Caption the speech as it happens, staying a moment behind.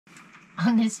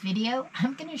On this video,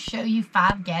 I'm going to show you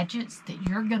 5 gadgets that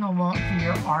you're going to want for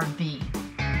your RV.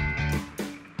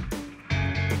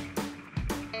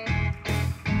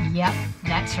 Yep,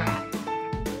 that's right.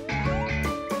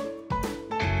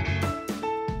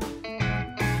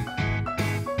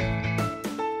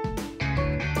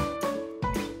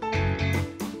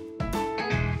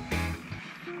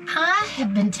 I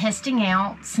have been testing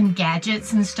out some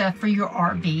gadgets and stuff for your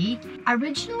RV.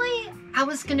 Originally, I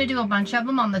was going to do a bunch of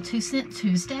them on the 2 Cent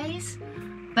Tuesdays,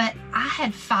 but I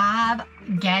had 5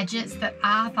 gadgets that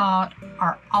I thought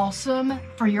are awesome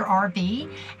for your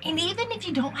RV. And even if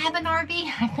you don't have an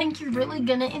RV, I think you're really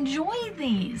going to enjoy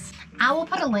these. I will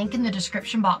put a link in the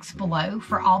description box below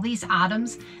for all these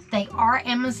items. They are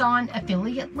Amazon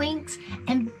affiliate links,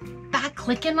 and by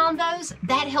clicking on those,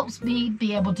 that helps me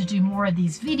be able to do more of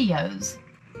these videos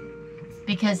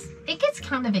because it gets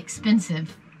kind of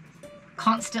expensive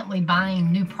constantly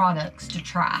buying new products to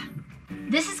try.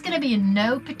 This is going to be in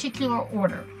no particular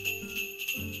order.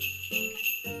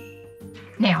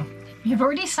 Now, you've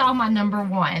already saw my number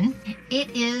 1.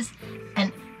 It is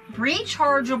an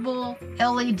rechargeable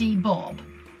LED bulb.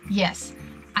 Yes,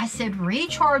 I said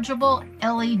rechargeable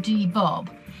LED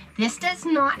bulb. This does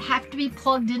not have to be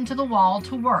plugged into the wall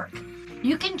to work.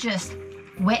 You can just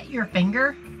wet your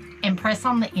finger and press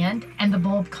on the end and the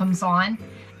bulb comes on,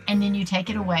 and then you take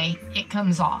it away, it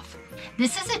comes off.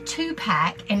 This is a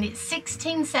 2-pack and it's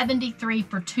 $16.73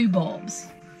 for 2 bulbs.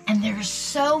 And there's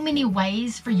so many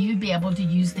ways for you to be able to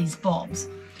use these bulbs.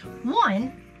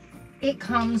 One, it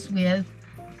comes with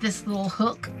this little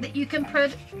hook that you can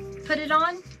put it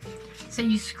on. So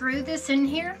you screw this in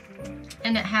here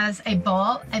and it has a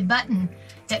button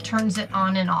that turns it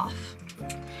on and off.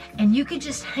 And you could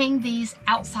just hang these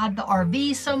outside the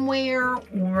RV somewhere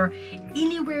or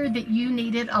anywhere that you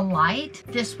needed a light.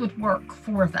 This would work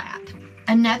for that.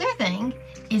 Another thing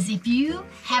is if you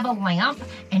have a lamp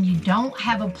and you don't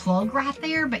have a plug right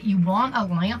there, but you want a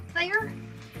lamp there,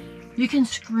 you can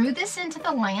screw this into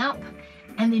the lamp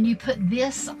and then you put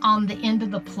this on the end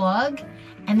of the plug,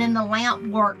 and then the lamp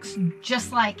works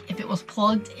just like if it was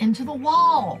plugged into the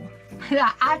wall.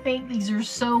 I think these are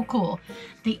so cool.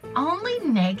 The only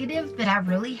negative that I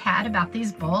really had about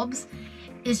these bulbs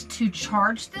is to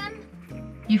charge them.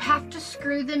 You have to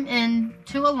screw them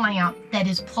into a lamp that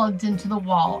is plugged into the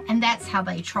wall, and that's how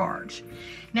they charge.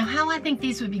 Now, how I think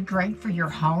these would be great for your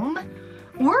home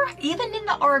or even in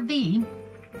the RV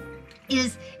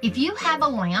is if you have a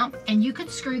lamp and you could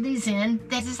screw these in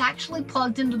that is actually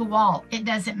plugged into the wall, it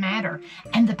doesn't matter,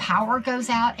 and the power goes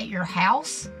out at your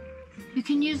house, you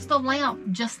can use the lamp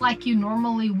just like you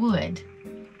normally would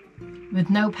with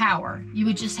no power. You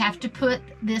would just have to put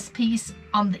this piece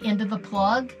on the end of the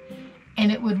plug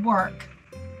and it would work.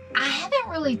 I haven't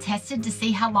really tested to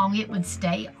see how long it would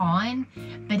stay on,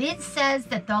 but it says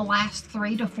that they'll last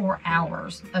 3 to 4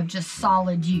 hours of just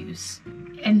solid use,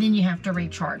 and then you have to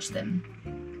recharge them.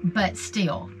 But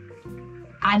still,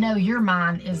 I know your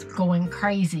mind is going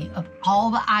crazy of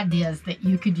all the ideas that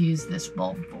you could use this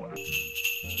bulb for.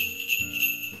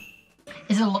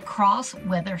 Is a lacrosse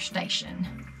weather station.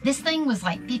 This thing was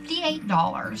like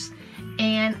 $58,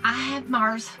 and I have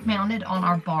ours mounted on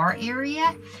our bar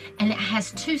area, and it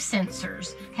has 2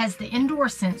 sensors. It has the indoor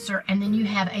sensor, and then you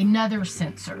have another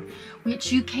sensor,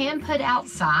 which you can put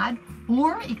outside,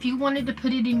 or if you wanted to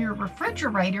put it in your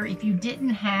refrigerator, if you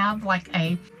didn't have like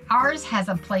ours has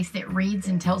a place that reads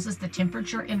and tells us the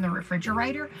temperature in the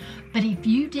refrigerator, but if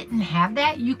you didn't have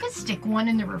that, you could stick one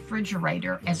in the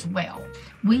refrigerator as well.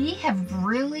 We have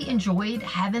really enjoyed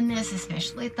having this,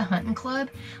 especially at the hunting club.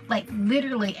 Like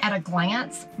literally at a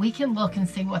glance, we can look and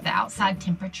see what the outside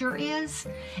temperature is.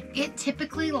 It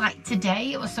typically, like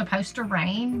today, it was supposed to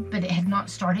rain, but it had not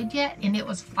started yet, and it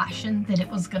was flashing that it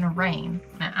was gonna rain.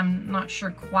 I'm not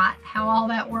sure quite how all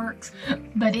that works,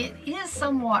 but it is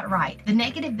somewhat right. The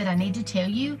negative that I need to tell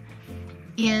you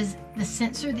is the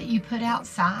sensor that you put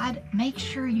outside, make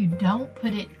sure you don't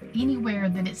put it anywhere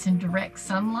that it's in direct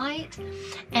sunlight.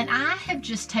 And I have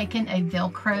just taken a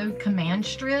Velcro command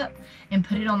strip and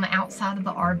put it on the outside of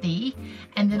the RV,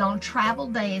 and then on travel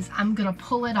days I'm gonna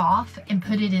pull it off and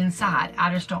put it inside.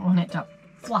 I just don't want it to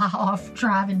fly off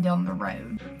driving down the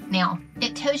road. Now,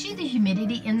 it tells you the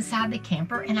humidity inside the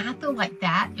camper, and I feel like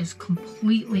that is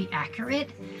completely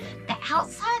accurate. The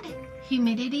outside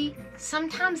humidity,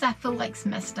 sometimes I feel like it's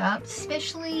messed up,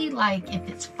 especially like if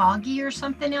it's foggy or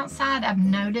something outside, I've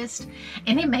noticed,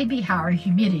 and it may be higher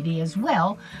humidity as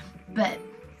well, but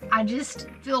I just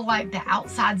feel like the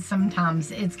outside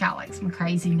sometimes it's got like some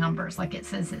crazy numbers, like it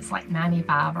says it's like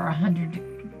 95 or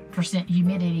 100%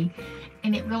 humidity,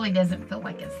 and it really doesn't feel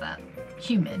like it's that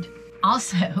humid.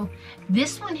 Also,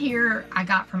 this one here I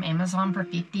got from Amazon for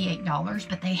 $58,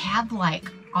 but they have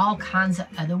like all kinds of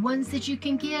other ones that you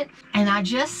can get. And I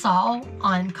just saw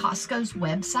on Costco's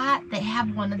website, they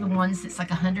have one of the ones that's like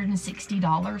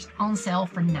 $160 on sale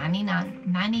for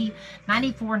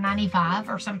 $94.95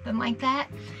 or something like that.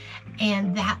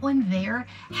 And that one there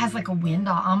has like a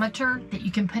windometer that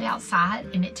you can put outside,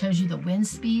 and it tells you the wind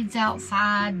speeds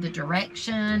outside, the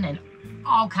direction, and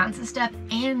all kinds of stuff.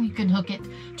 And you can hook it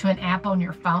to an app on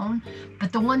your phone.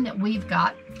 But the one that we've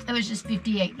got, it was just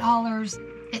 $58.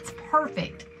 It's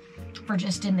perfect for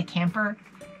just in the camper.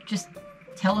 Just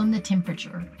tell them the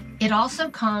temperature. It also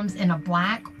comes in a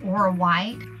black or a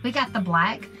white. We got the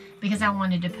black because I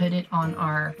wanted to put it on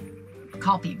our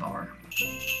coffee bar.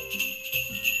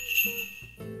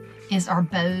 Is our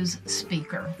Bose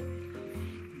speaker.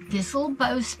 This little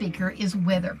Bose speaker is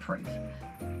weatherproof.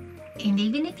 And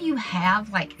even if you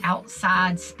have like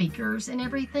outside speakers and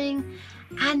everything,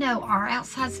 I know our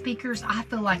outside speakers, I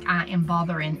feel like I am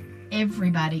bothering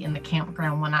everybody in the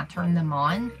campground when I turn them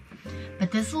on. But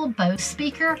this little Bose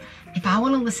speaker, if I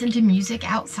want to listen to music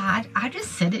outside, I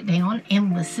just sit it down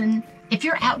and listen. If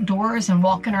you're outdoors and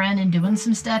walking around and doing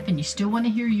some stuff and you still want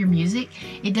to hear your music,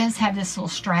 it does have this little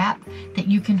strap that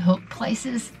you can hook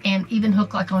places, and even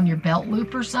hook like on your belt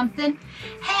loop or something.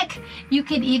 Heck, you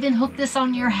could even hook this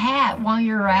on your hat while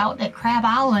you're out at Crab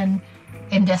Island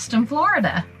in Destin,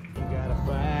 Florida.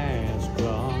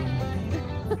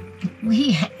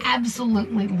 We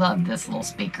absolutely love this little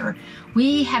speaker.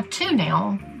 We have two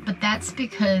now, but that's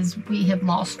because we have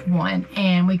lost one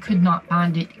and we could not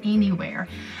find it anywhere.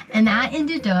 And I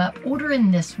ended up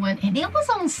ordering this one, and it was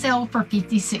on sale for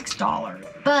 $56.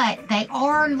 But they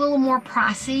are a little more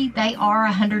pricey. They are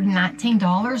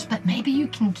 $119, but maybe you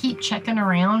can keep checking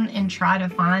around and try to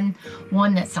find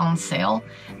one that's on sale.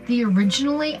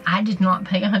 Originally, I did not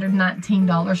pay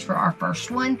 $119 for our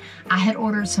first one. I had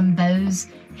ordered some Bose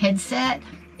headset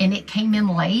and it came in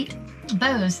late.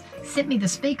 Bose sent me the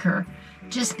speaker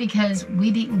just because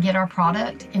we didn't get our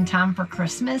product in time for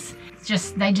Christmas.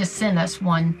 They just sent us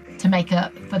one to make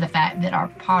up for the fact that our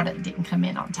product didn't come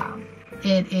in on time.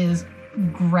 It is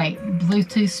great.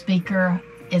 Bluetooth speaker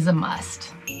is a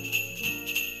must.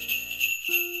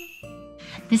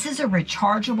 This is a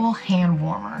rechargeable hand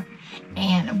warmer,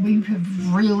 and we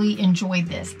have really enjoyed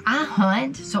this. I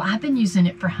hunt, so I've been using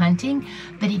it for hunting,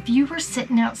 but if you were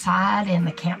sitting outside and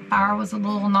the campfire was a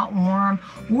little not warm,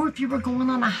 or if you were going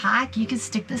on a hike, you could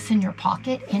stick this in your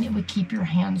pocket and it would keep your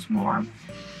hands warm.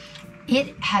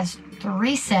 It has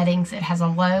 3 settings. It has a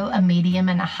low, a medium,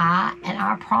 and a high, and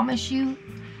I promise you,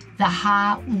 the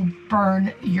high will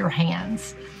burn your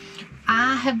hands.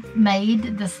 I have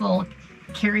made this little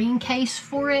carrying case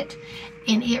for it,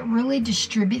 and it really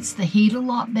distributes the heat a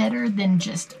lot better than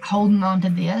just holding on to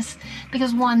this,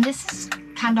 because one, this is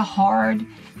kind of hard,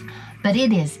 but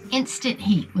it is instant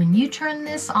heat. When you turn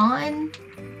this on,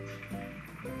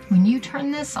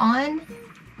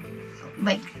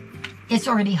 like, it's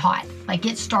already hot. Like,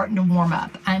 it's starting to warm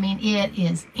up. I mean, it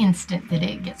is instant that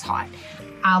it gets hot.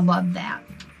 I love that.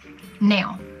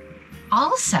 Now,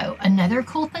 also another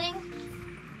cool thing,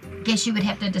 guess you would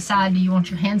have to decide, do you want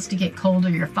your hands to get cold or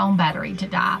your phone battery to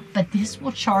die? But this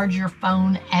will charge your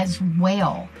phone as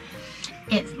well.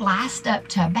 It lasts up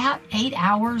to about 8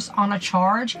 hours on a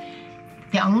charge.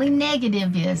 The only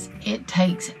negative is it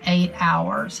takes 8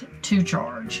 hours to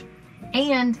charge,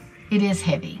 and it is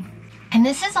heavy. And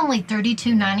this is only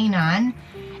 $32.99,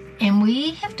 and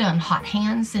we have done hot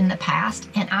hands in the past,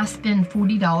 and I spend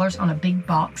 $40 on a big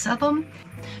box of them.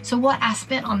 So what I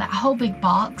spent on that whole big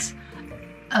box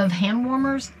of hand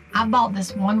warmers, I bought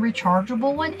this one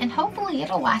rechargeable one, and hopefully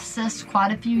it'll last us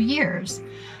quite a few years.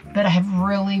 But I have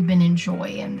really been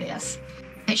enjoying this.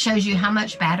 It shows you how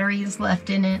much battery is left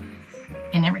in it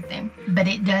and everything, but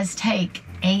it does take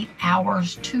 8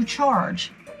 hours to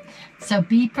charge. So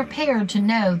be prepared to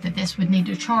know that this would need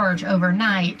to charge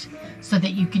overnight so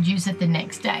that you could use it the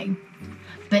next day.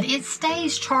 But it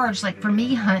stays charged. Like for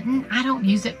me hunting, I don't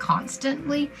use it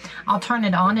constantly. I'll turn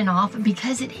it on and off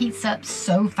because it heats up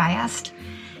so fast.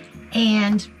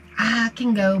 And I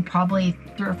can go probably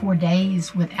 3 or 4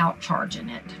 days without charging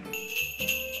it.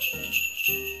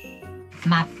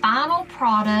 My final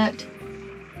product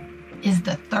is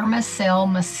the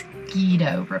Thermacell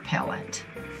Mosquito Repellent.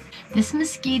 This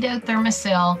Mosquito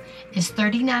Thermacell is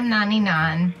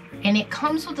 $39.99, and it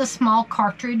comes with a small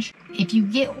cartridge. If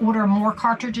you order more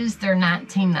cartridges, they're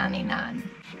 $19.99.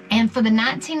 And for the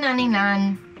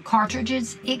 $19.99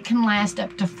 cartridges, it can last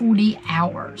up to 40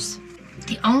 hours.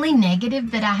 The only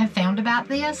negative that I have found about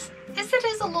this is it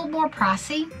is a little more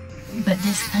pricey, but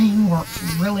this thing works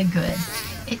really good.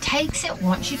 It takes it,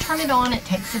 once you turn it on, it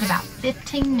takes it about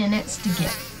 15 minutes to get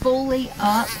fully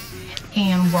up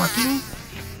and working.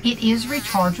 It is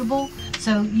rechargeable,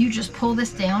 so you just pull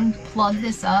this down, plug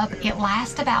this up. It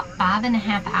lasts about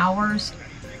 5.5 hours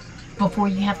before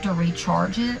you have to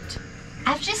recharge it.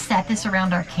 I've just set this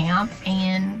around our camp,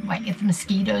 and like if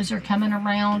mosquitoes are coming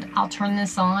around, I'll turn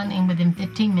this on and within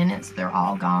 15 minutes they're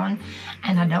all gone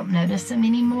and I don't notice them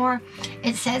anymore.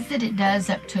 It says that it does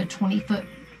up to a 20-foot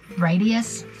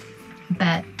radius,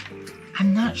 but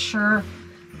I'm not sure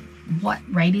what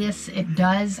radius it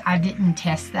does. I didn't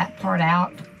test that part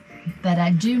out, but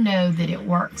I do know that it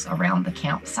works around the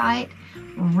campsite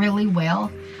really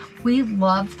well. We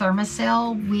love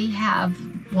Thermacell. We have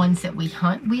ones that we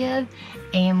hunt with,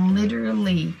 and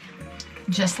literally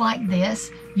just like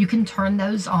this, you can turn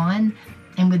those on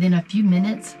and within a few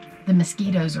minutes the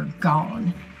mosquitoes are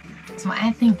gone. So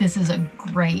I think this is a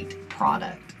great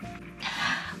product.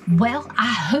 Well, I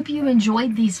hope you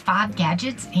enjoyed these 5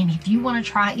 gadgets, and if you want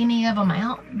to try any of them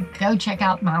out, go check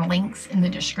out my links in the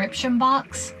description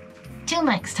box. Till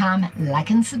next time, like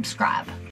and subscribe.